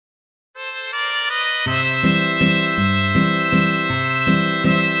All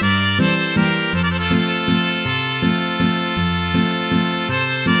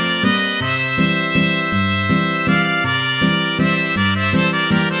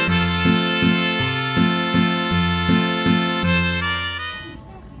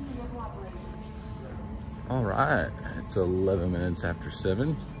right, it's 11 minutes after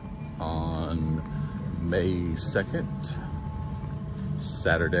 7 on May 2nd,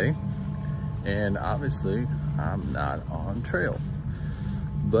 Saturday. And obviously I'm not on trail,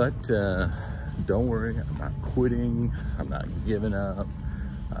 but don't worry, I'm not quitting, I'm not giving up.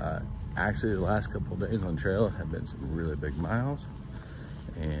 Actually, the last couple of days on trail have been some really big miles,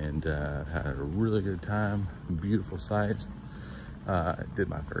 and had a really good time, beautiful sights. Did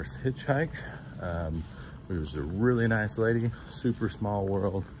my first hitchhike. It was a really nice lady, super small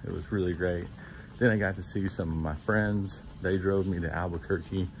world. It was really great. Then I got to see some of my friends. They drove me to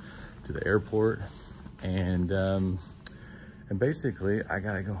Albuquerque to the airport, and basically I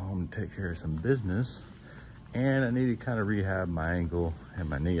gotta go home and take care of some business, and I need to kind of rehab my ankle and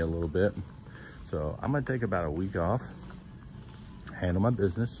my knee a little bit. So I'm gonna take about a week off, handle my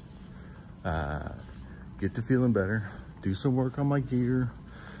business, get to feeling better, do some work on my gear,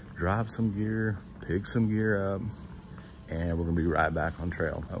 drop some gear, pick some gear up, and we're gonna be right back on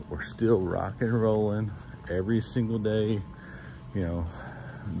trail. We're still rocking and rolling every single day, you know,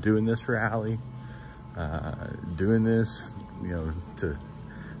 doing this for Allie, doing this, you know,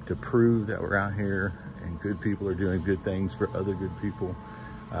 to prove that we're out here and good people are doing good things for other good people,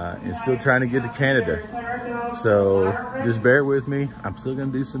 and still trying to get to Canada. So just bear with me. I'm still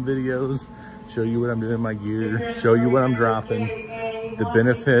gonna do some videos, show you what I'm doing in my gear, show you what I'm dropping, the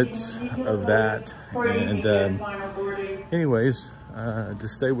benefits of that, and anyways,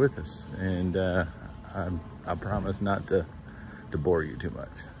 just stay with us, and I promise not to bore you too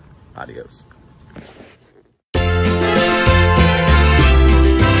much. Adios.